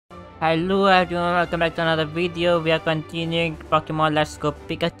Hello everyone, welcome back to another video. We are continuing Pokemon Let's Go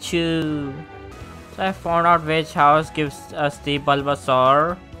Pikachu. So I found out which house gives us the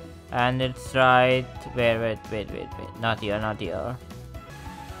Bulbasaur. And it's right... Wait. Not here.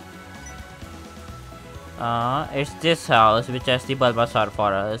 It's this house which has the Bulbasaur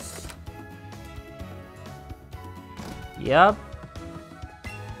for us. Yup.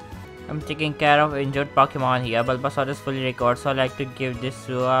 I'm taking care of injured Pokemon here. Bulbasaur is fully recovered, so I like to give this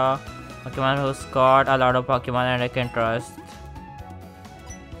to a Pokemon who's caught a lot of Pokemon and I can trust.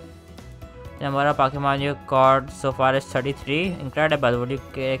 The number of Pokemon you caught so far is 33. Incredible. Would you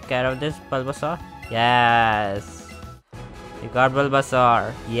take care of this, Bulbasaur? Yes. You got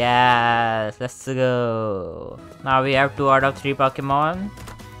Bulbasaur. Yes. Let's go. Now we have 2 out of 3 Pokemon.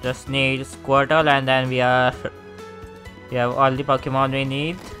 Just need Squirtle and then we have all the Pokemon we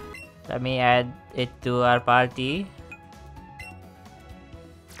need. Let me add it to our party.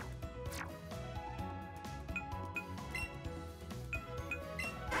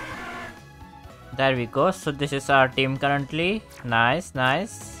 There we go. So this is our team currently. Nice.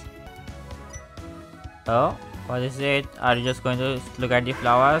 Oh, what is it? Are you just going to look at the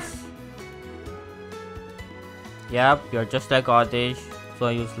flowers? Yep, you're just like Oddish. So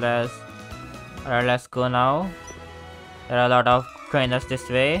useless. Alright, let's go now. There are a lot of trainers this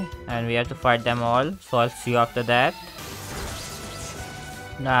way and we have to fight them all, so I'll see you after that.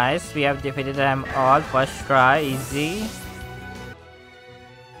 Nice, we have defeated them all first try, easy.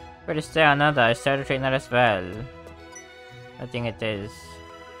 But is there another? Is there a trainer as well? I think it is.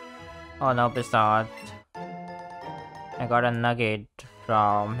 Oh no, it's not. I got a nugget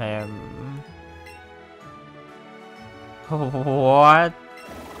from him. What?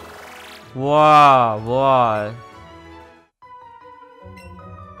 Wow, what?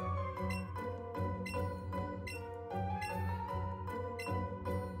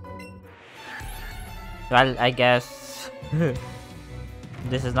 Well, I guess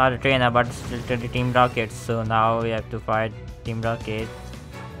this is not a trainer, but still to the Team Rocket. So now we have to fight Team Rocket.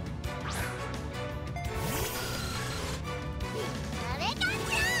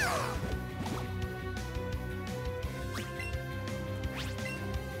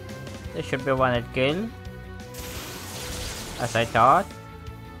 There should be one hit kill, as I thought.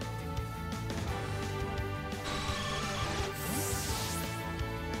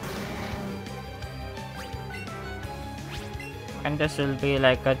 And this will be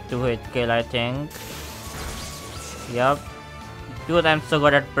like a 2-hit kill, I think. Yup. Dude, I'm so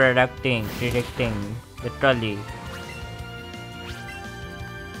good at predicting, literally.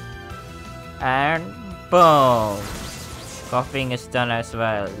 And boom! Coughing is done as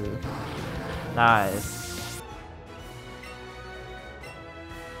well. Nice.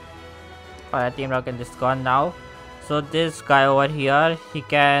 Alright, Team Rocket is gone now. So this guy over here, he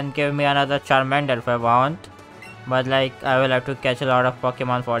can give me another Charmander if I want. But like, I will have to catch a lot of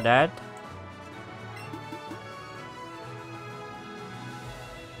Pokemon for that.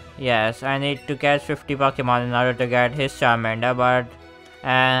 Yes, I need to catch 50 Pokemon in order to get his Charmander, but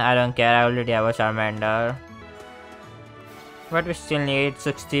I don't care, I already have a Charmander. But we still need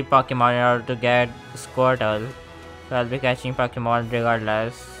 60 Pokemon in order to get Squirtle. So I'll be catching Pokemon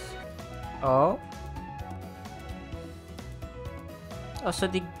regardless. Oh, so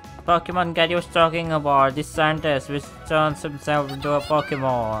the Pokemon guy was talking about, the scientist which turns himself into a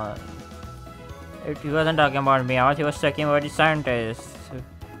Pokemon. He wasn't talking about me, he was talking about the scientist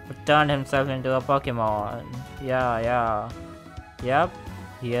who turned himself into a Pokemon. Yeah. Yep,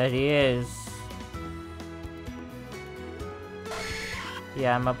 here he is.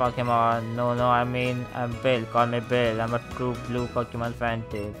 Yeah, I'm a Pokemon. No, I mean, I'm Bill. Call me Bill. I'm a true blue Pokemon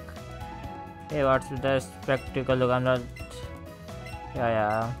fanatic. Hey, what's with the spectacle? Look, I'm not...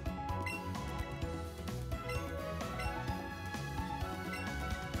 Yeah.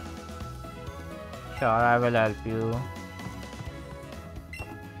 Sure, I will help you.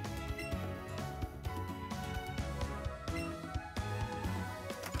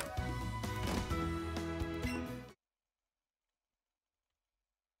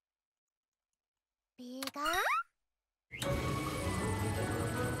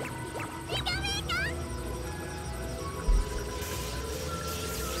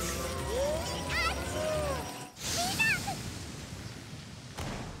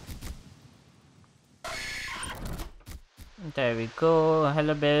 There we go.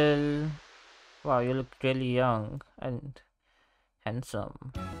 Hello, Bill. Wow, you look really young and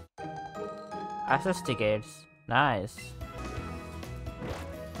handsome. Access tickets. Nice.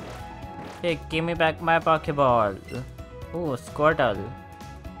 Hey, give me back my Pokeball. Ooh, Squirtle.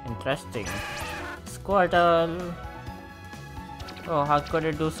 Interesting. Squirtle. Oh, how could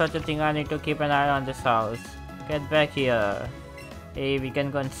it do such a thing? I need to keep an eye on this house. Get back here. Hey, we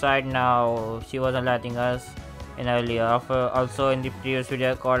can go inside now. She wasn't letting us in earlier. Also in the previous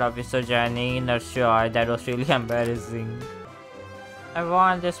video called Officer Jenny, not sure. That was really embarrassing. I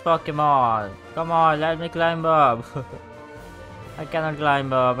want this Pokemon. Come on, let me climb up. I cannot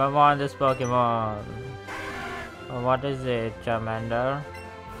climb up. I want this Pokemon. Oh, what is it, Charmander?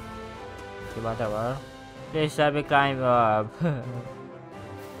 Okay, whatever. Please let me climb up.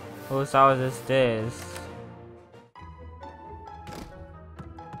 Whose house is this?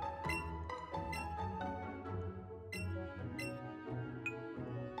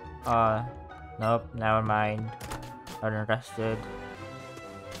 Nope, never mind. Not interested.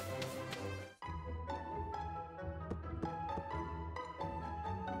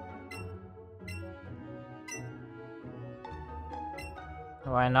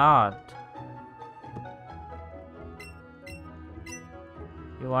 Why not?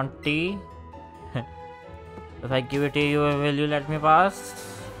 You want tea? If I give it to you, will you let me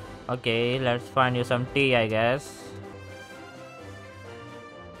pass? Okay, let's find you some tea, I guess.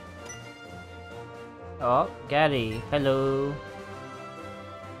 Oh, Gary, hello.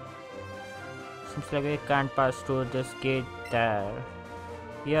 Seems like we can't pass through this gate there.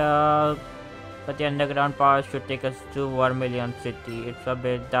 Yeah, but the underground path should take us to Vermilion City. It's a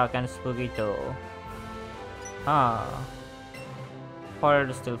bit dark and spooky though. Huh.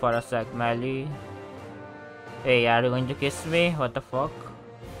 Hold still for a sec, Melly. Hey, are you going to kiss me? What the fuck?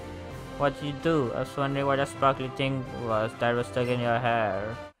 What did you do? I was wondering what a sparkly thing was that was stuck in your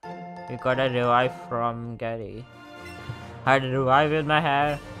hair. You got a revive from Gary. I had a revive in my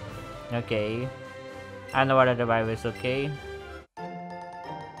hair? Okay. I know what a revive is, okay?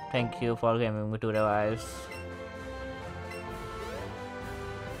 Thank you for giving me 2 revives.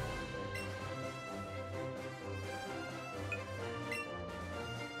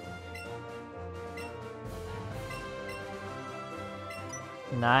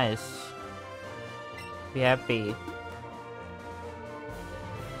 Nice. Be happy.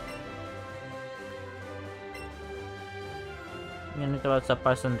 Unit was a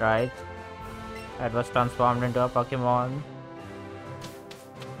person, right? That was transformed into a Pokemon.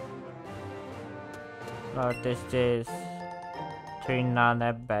 What is this? 3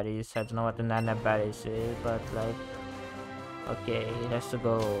 nanap berries. I don't know what the nanap berries is, but like... Okay, let's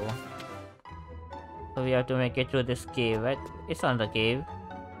go. So we have to make it through this cave, right? It's not the cave.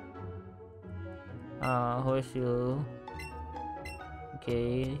 Who is you?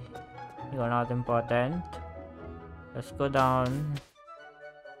 Okay, you're not important. Let's go down.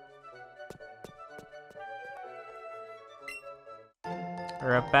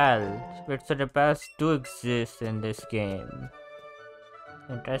 Repel. Spirits and repels do exist in this game.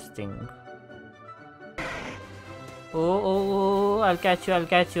 Interesting. Oh, I'll catch you, I'll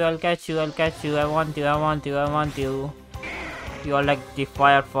catch you, I'll catch you, I'll catch you. I want you, I want you, I want you. You're like the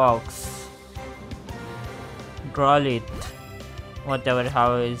Firefox. Drawl it. Whatever,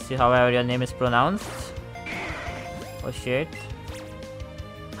 however your name is pronounced. Oh shit.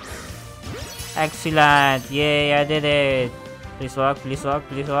 Excellent! Yay, I did it! Please walk, please walk,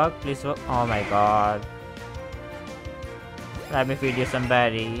 please walk, please walk. Oh my god. Let me feed you some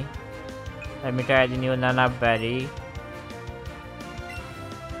berry. Let me try the new Nana berry.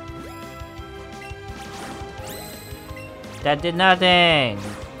 That did nothing!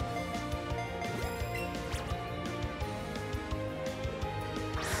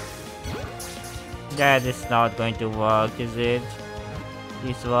 That is not going to work, is it?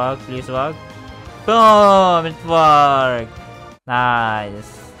 Please work, please work. Boom! It worked!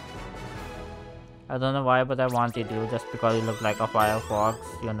 Nice. I don't know why, but I wanted you just because you look like a Firefox,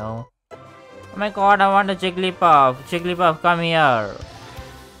 you know. Oh my god, I want a Jigglypuff! Jigglypuff, come here!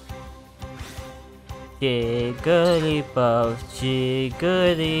 Jigglypuff,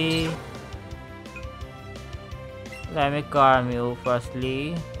 Jiggly. Let me calm you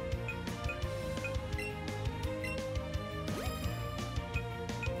firstly.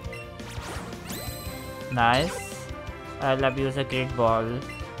 Nice. I'll abuse a great ball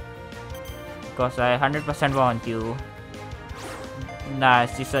because I 100% want you.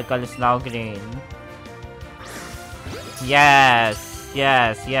 Nice, the circle is now green. Yes,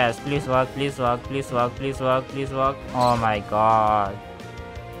 yes, yes. Please work, please work, please work, please work, please work. Oh my god.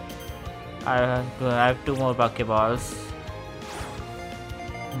 I have 2 more Pokeballs.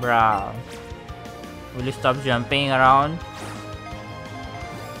 Bruh. Will you stop jumping around?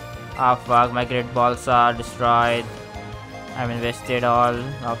 Ah fuck, my great balls are destroyed. I've invested all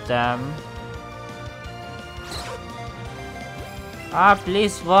of them. Ah,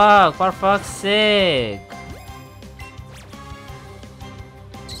 please work, for fuck's sake.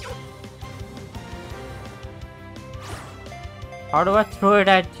 How do I throw it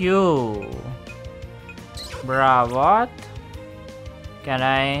at you? Bruh, what? Can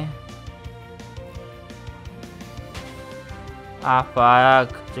I? Ah, fuck.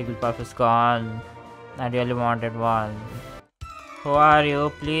 Jigglypuff is gone. I really wanted one. Who are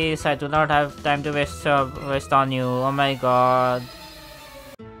you? Please, I do not have time to waste on you. Oh my god.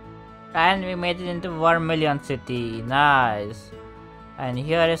 And we made it into Vermilion City. Nice. And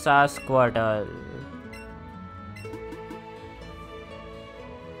here is our Squirtle.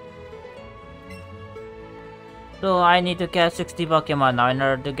 So I need to catch 60 Pokemon now in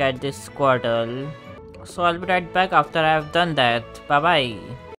order to get this Squirtle. So I'll be right back after I have done that. Bye bye.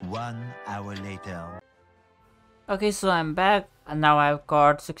 1 hour later. Okay, so I'm back and now I've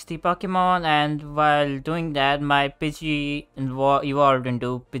caught 60 Pokemon, and while doing that my Pidgey evolved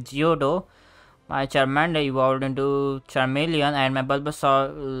into Pidgeotto, my Charmander evolved into Charmeleon, and my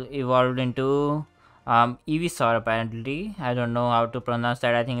Bulbasaur evolved into Ivysaur apparently. I don't know how to pronounce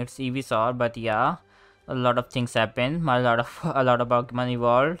that. I think it's Ivysaur, but yeah, a lot of things happened. A lot of Pokemon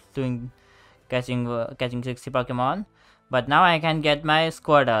evolved, catching 60 Pokemon. But now I can get my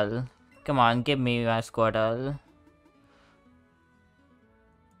Squirtle. Come on, give me my Squirtle.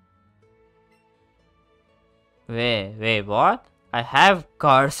 Wait, what? I have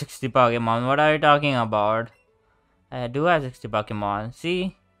caught 60 Pokemon. What are you talking about? I do have 60 Pokemon.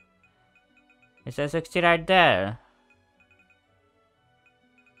 See? It says 60 right there.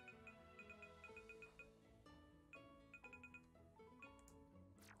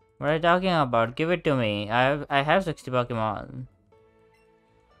 What are you talking about? Give it to me. I have 60 Pokemon.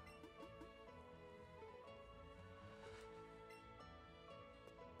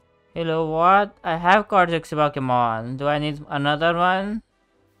 Hello, what? I have caught 60 Pokemon. Do I need another one?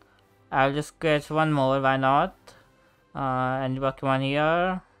 I'll just catch one more, why not? Any Pokemon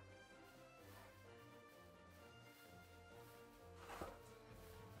here?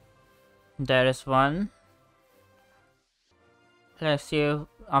 There is one. Let's see if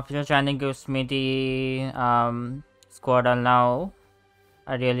Officer Channing gives me the Squirtle now.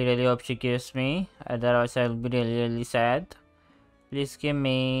 I really hope she gives me. Otherwise I'll be really sad. Please give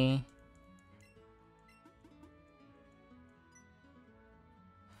me.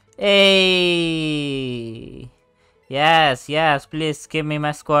 Hey! Yes, please give me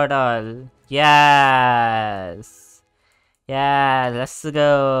my Squirtle. Yes! Yeah, let's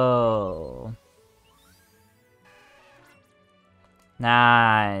go!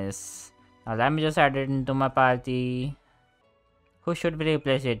 Nice! Now let me just add it into my party. Who should we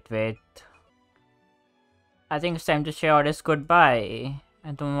replace it with? I think it's time to say Oddish goodbye.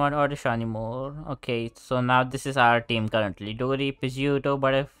 I don't want Oddish anymore. Okay, so now this is our team currently. Dory, Pidgeotto,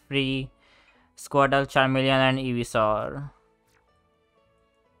 Butterfree, Squirtle, Charmeleon, and Ivysaur.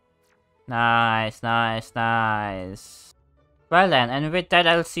 Nice. Well then, and with that,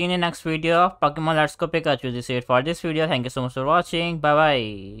 I'll see you in the next video of Pokemon Let's Go Pikachu. This is it for this video. Thank you so much for watching. Bye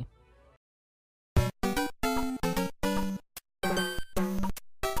bye.